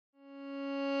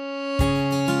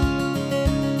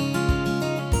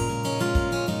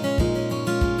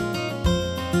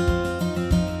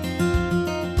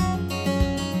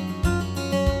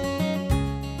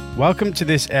Welcome to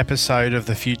this episode of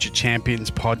the Future Champions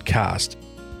podcast.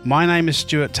 My name is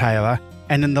Stuart Taylor,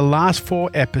 and in the last 4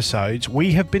 episodes,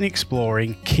 we have been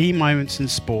exploring key moments in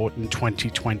sport in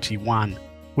 2021.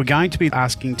 We're going to be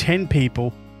asking 10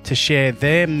 people to share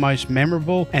their most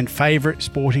memorable and favourite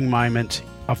sporting moment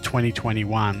of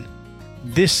 2021.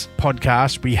 This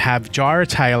podcast, we have Jaira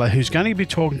Taylor, who's going to be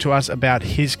talking to us about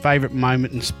his favourite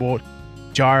moment in sport.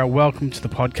 Jaira, welcome to the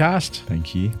podcast.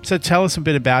 Thank you. So tell us a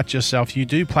bit about yourself. You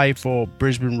do play for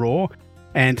Brisbane Roar,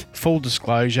 and full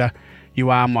disclosure, you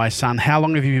are my son. How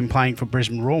long have you been playing for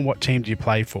Brisbane Roar, and what team do you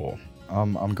play for?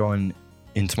 I'm going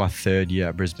into my 3rd year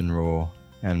at Brisbane Roar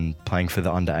and playing for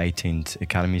the under-18s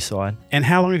academy side. And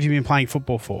how long have you been playing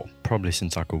football for? Probably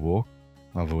since I could walk.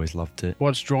 I've always loved it.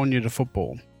 What's drawn you to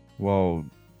football? Well,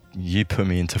 you put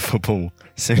me into football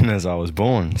as soon as I was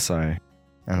born,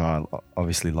 and I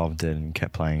obviously loved it and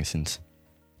kept playing since.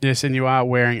 Yes, and you are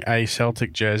wearing a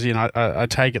Celtic jersey, and I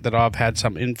take it that I've had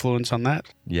some influence on that?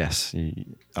 Yes,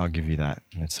 I'll give you that.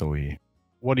 That's all you.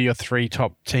 What are your 3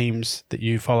 top teams that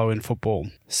you follow in football?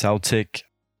 Celtic,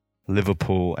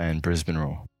 Liverpool and Brisbane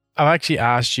Roar. I've actually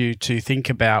asked you to think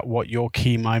about what your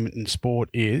key moment in sport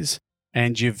is,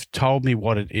 and you've told me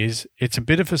what it is. It's a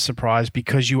bit of a surprise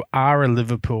because you are a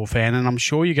Liverpool fan, and I'm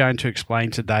sure you're going to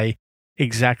explain today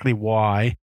exactly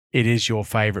why it is your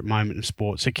favourite moment in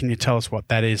sport. So can you tell us what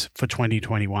that is for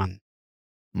 2021?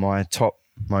 My top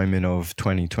moment of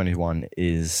 2021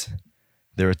 is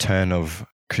the return of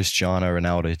Cristiano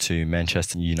Ronaldo to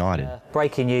Manchester United.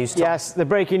 Breaking news. Yes, the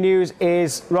breaking news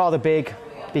is rather big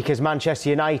because Manchester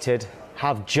United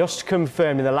have just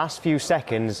confirmed in the last few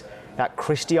seconds that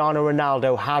Cristiano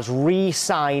Ronaldo has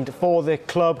re-signed for the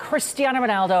club. Cristiano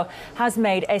Ronaldo has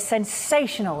made a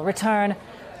sensational return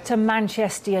to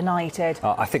Manchester United.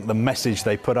 I think the message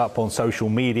they put up on social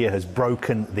media has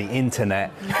broken the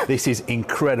internet. This is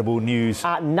incredible news.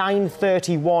 At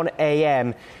 9:31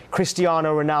 a.m,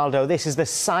 Cristiano Ronaldo, this is the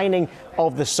signing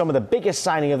of the summer, the biggest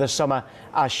signing of the summer,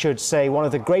 I should say. One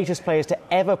of the greatest players to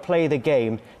ever play the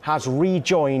game has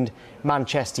rejoined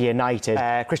Manchester United.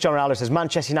 Cristiano Ronaldo says,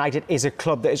 Manchester United is a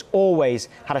club that has always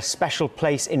had a special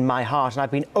place in my heart, and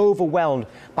I've been overwhelmed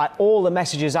by all the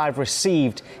messages I've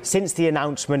received since the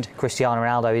announcement. Cristiano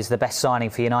Ronaldo is the best signing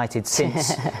for United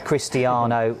since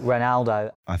Cristiano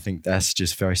Ronaldo. I think that's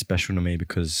just very special to me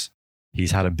because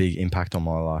he's had a big impact on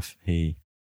my life. He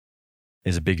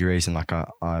is a big reason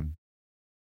I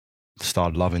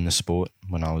started loving the sport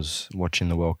when I was watching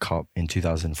the World Cup in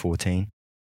 2014.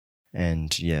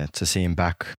 And yeah, to see him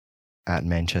back at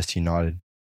Manchester United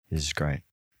is great.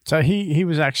 So he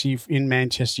was actually in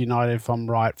Manchester United, if I'm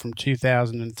right, from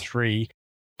 2003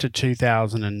 to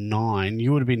 2009.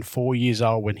 You would have been 4 years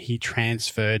old when he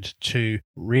transferred to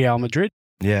Real Madrid?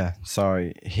 Yeah,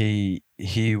 sorry.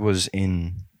 He was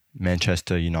in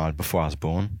Manchester United before I was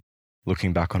born.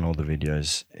 Looking back on all the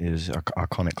videos, it was an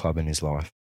iconic club in his life.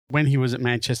 When he was at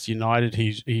Manchester United,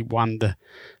 he won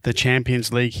the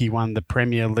Champions League, he won the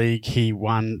Premier League, he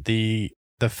won the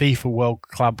FIFA World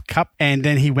Club Cup, and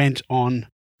then he went on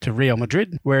to Real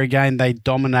Madrid, where again they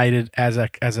dominated as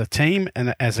a team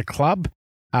and as a club,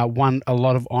 won a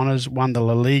lot of honours, won the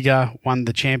La Liga, won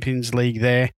the Champions League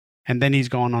there, and then he's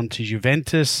gone on to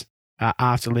Juventus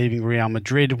after leaving Real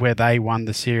Madrid, where they won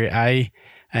the Serie A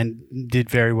and did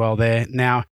very well there.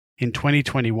 Now, in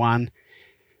 2021,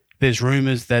 there's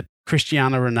rumours that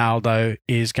Cristiano Ronaldo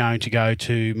is going to go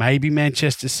to maybe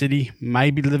Manchester City,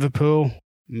 maybe Liverpool,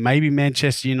 maybe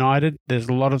Manchester United. There's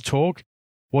a lot of talk.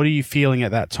 What are you feeling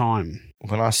at that time?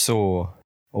 When I saw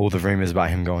all the rumours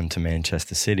about him going to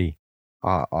Manchester City,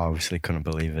 I obviously couldn't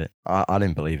believe it. I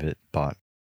didn't believe it, but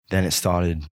then it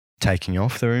started taking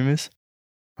off, the rumours.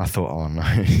 I thought, oh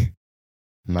no,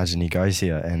 imagine he goes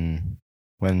here. And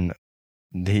when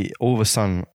all of a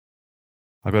sudden,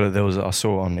 I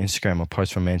saw on Instagram a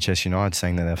post from Manchester United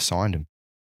saying that they've signed him.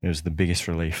 It was the biggest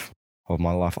relief of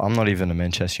my life. I'm not even a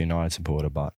Manchester United supporter,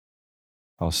 but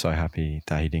I was so happy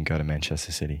that he didn't go to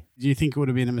Manchester City. Do you think it would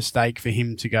have been a mistake for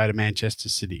him to go to Manchester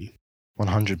City?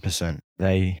 100%.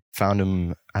 They found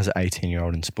him as an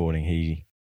 18-year-old in Sporting. He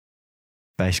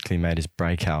basically made his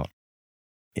breakout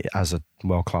as a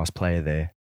world-class player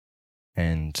there.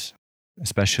 And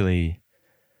especially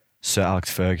Sir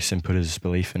Alex Ferguson put his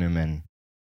belief in him, and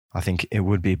I think it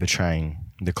would be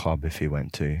betraying the club if he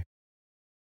went to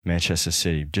Manchester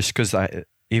City. Just because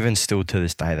even still to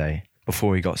this day,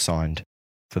 before he got signed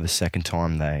for the second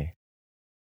time, they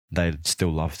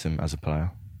still loved him as a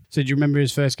player. So do you remember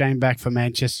his first game back for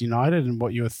Manchester United and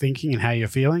what you were thinking and how you're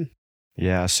feeling?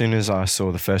 Yeah, as soon as I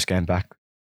saw the first game back,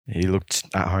 he looked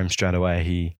at home straight away.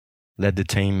 He led the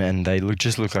team and they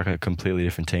just looked like a completely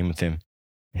different team with him.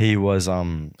 He was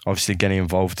obviously getting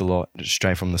involved a lot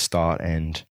straight from the start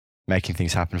and making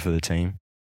things happen for the team.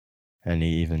 And he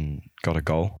even got a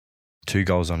goal. 2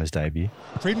 goals on his debut.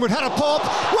 Greenwood had a pop,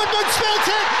 Woodman spilt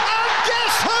it, and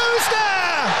guess who's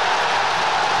there?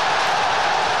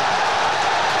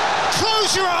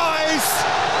 Close your eyes,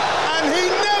 and he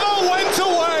never went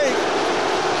away.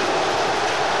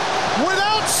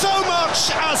 Without so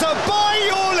much as a by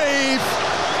your leave,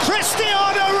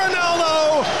 Cristiano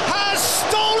Ronaldo has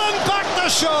stolen back the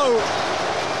show.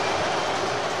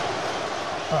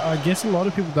 I guess a lot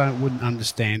of people wouldn't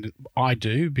understand it. I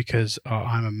do, because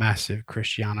I'm a massive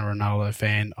Cristiano Ronaldo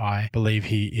fan. I believe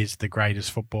he is the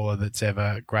greatest footballer that's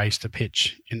ever graced a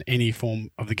pitch in any form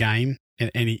of the game,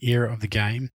 in any era of the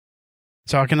game.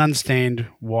 So I can understand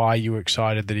why you were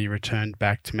excited that he returned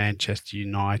back to Manchester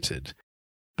United.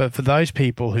 But for those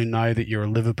people who know that you're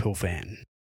a Liverpool fan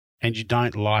and you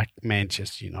don't like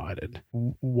Manchester United,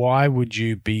 why would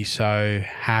you be so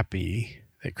happy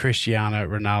that Cristiano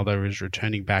Ronaldo is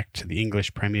returning back to the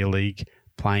English Premier League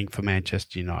playing for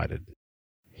Manchester United?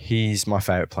 He's my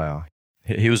favourite player.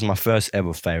 He was my first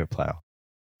ever favourite player.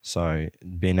 So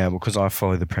being able, because I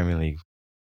follow the Premier League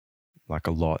like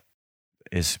a lot,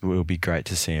 it will be great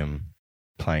to see him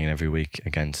playing every week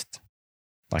against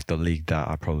like the league that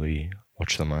I probably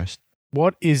watch the most.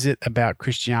 What is it about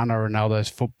Cristiano Ronaldo's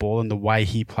football and the way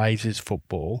he plays his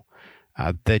football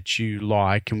that you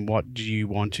like, and what do you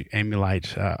want to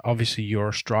emulate? Obviously, you're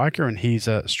a striker and he's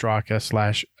a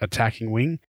striker/attacking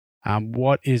wing.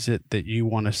 What is it that you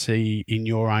want to see in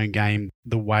your own game,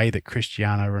 the way that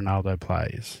Cristiano Ronaldo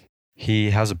plays? He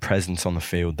has a presence on the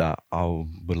field that I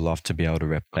would love to be able to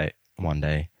replicate one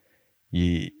day.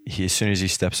 He as soon as he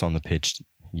steps on the pitch,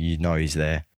 you know he's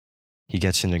there. He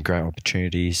gets into great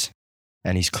opportunities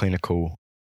and he's clinical.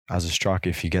 As a striker,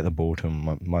 if you get the ball to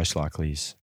him, most likely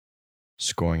he's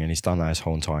scoring, and he's done that his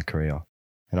whole entire career.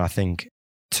 And I think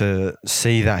to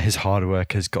see that his hard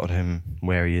work has got him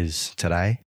where he is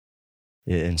today,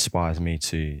 it inspires me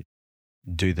to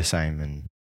do the same and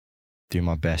do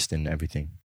my best in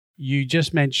everything. You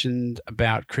just mentioned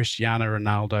about Cristiano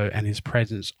Ronaldo and his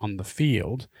presence on the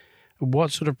field.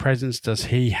 What sort of presence does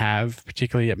he have,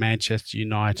 particularly at Manchester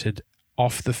United,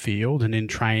 off the field and in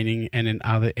training and in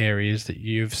other areas that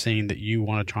you've seen that you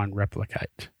want to try and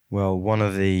replicate? Well, one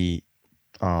of the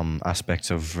aspects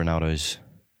of Ronaldo's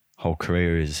whole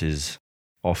career is his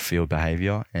off-field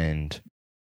behaviour and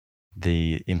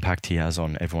the impact he has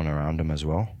on everyone around him as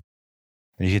well.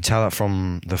 And you could tell that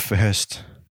from the first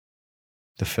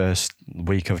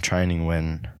week of training,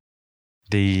 when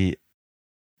the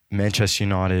Manchester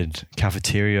United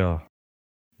cafeteria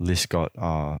list got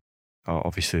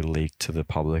obviously leaked to the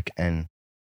public, and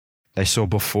they saw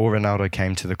before Ronaldo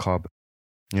came to the club,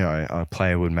 you know, a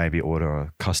player would maybe order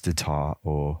a custard tart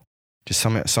or just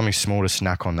something small to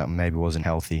snack on that maybe wasn't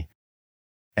healthy.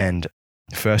 And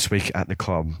first week at the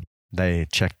club, they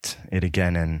checked it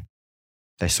again and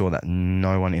they saw that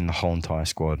no one in the whole entire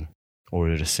squad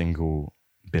ordered a single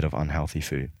bit of unhealthy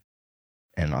food.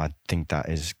 And I think that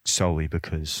is solely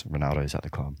because Ronaldo is at the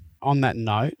club. On that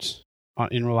note,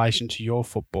 in relation to your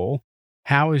football,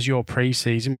 how is your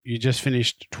pre-season? You just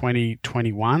finished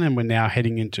 2021 and we're now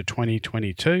heading into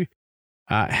 2022.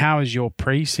 How has your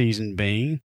pre-season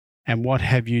been, and what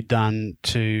have you done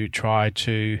to try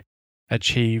to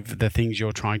achieve the things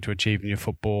you're trying to achieve in your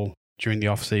football during the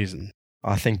off-season?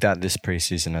 I think that this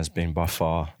pre-season has been by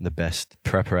far the best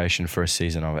preparation for a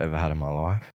season I've ever had in my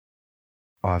life.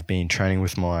 I've been training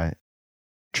with my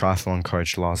triathlon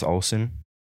coach, Lars Olsen,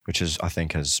 which I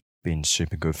think has been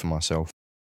super good for myself.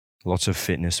 Lots of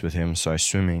fitness with him, so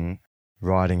swimming,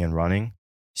 riding and running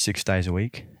 6 days a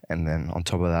week. And then on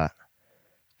top of that,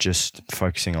 just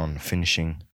focusing on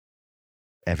finishing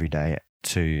every day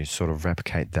to sort of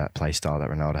replicate that play style that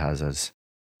Ronaldo has as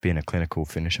being a clinical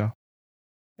finisher.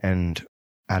 And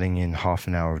adding in half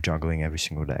an hour of juggling every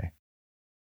single day,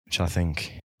 which I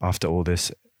think after all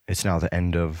this, it's now the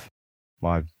end of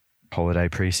my holiday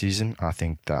pre-season. I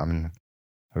think that I'm in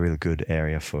a really good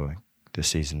area for the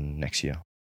season next year.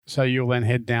 So you'll then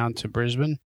head down to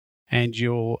Brisbane and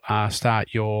you'll start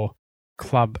your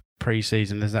club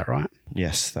pre-season, is that right?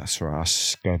 Yes, that's right.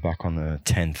 I'll go back on the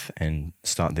 10th and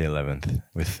start the 11th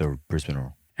with the Brisbane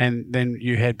Roar. And then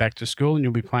you head back to school and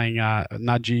you'll be playing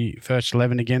Nudgee First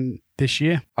 11 again this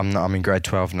year? I'm in grade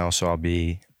 12 now, so I'll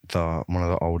be one of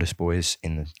the oldest boys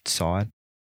in the side,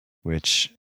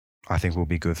 which I think will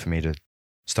be good for me to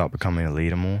start becoming a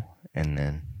leader more, and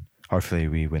then hopefully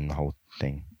we win the whole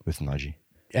thing with Nudgee.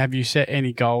 Have you set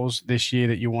any goals this year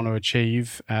that you want to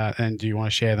achieve, and do you want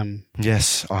to share them?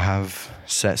 Yes, I have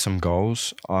set some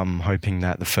goals. I'm hoping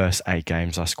that the first 8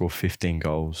 games I score 15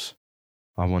 goals.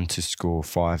 I want to score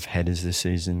 5 headers this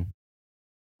season.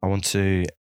 I want to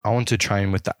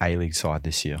train with the A-League side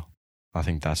this year. I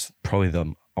think that's probably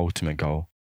the ultimate goal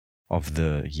of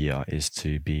the year, is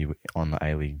to be on the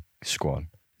A-League squad.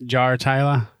 Jara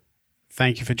Taylor,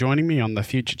 thank you for joining me on the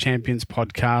Future Champions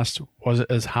podcast. Was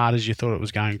it as hard as you thought it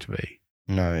was going to be?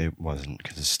 No, it wasn't,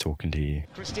 because it's talking to you.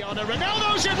 Cristiano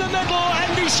Ronaldo's in the middle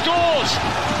and he scores.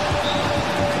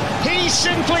 He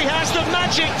simply has the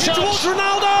magic touch. Towards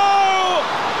Ronaldo!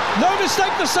 No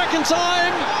mistake the second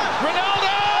time.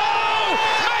 Ronaldo!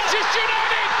 Manchester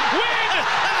United win!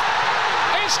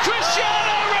 It's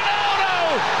Cristiano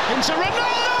Ronaldo! Into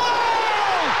Ronaldo!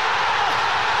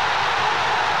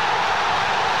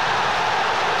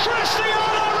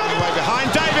 Cristiano Ronaldo! Way behind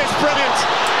Davis, brilliant!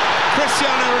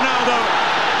 Cristiano Ronaldo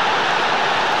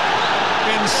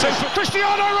in super.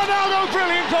 Cristiano Ronaldo,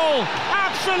 brilliant goal!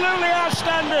 Absolutely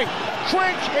outstanding!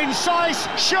 Quick,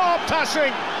 incisive, sharp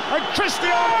passing, and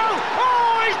Cristiano!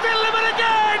 Oh, he's delivered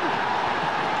again!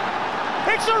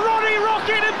 It's a Ronnie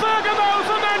Rocket in Bergamo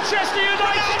for Manchester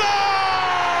United! Ronaldo!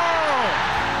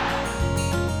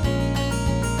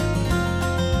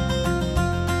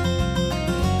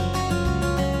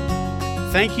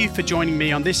 Thank you for joining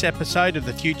me on this episode of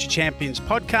the Future Champions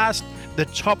podcast, the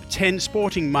top 10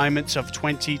 sporting moments of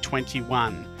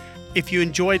 2021. If you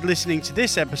enjoyed listening to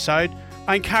this episode,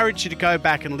 I encourage you to go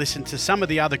back and listen to some of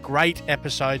the other great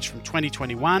episodes from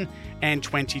 2021 and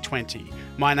 2020.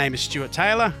 My name is Stuart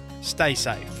Taylor. Stay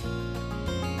safe.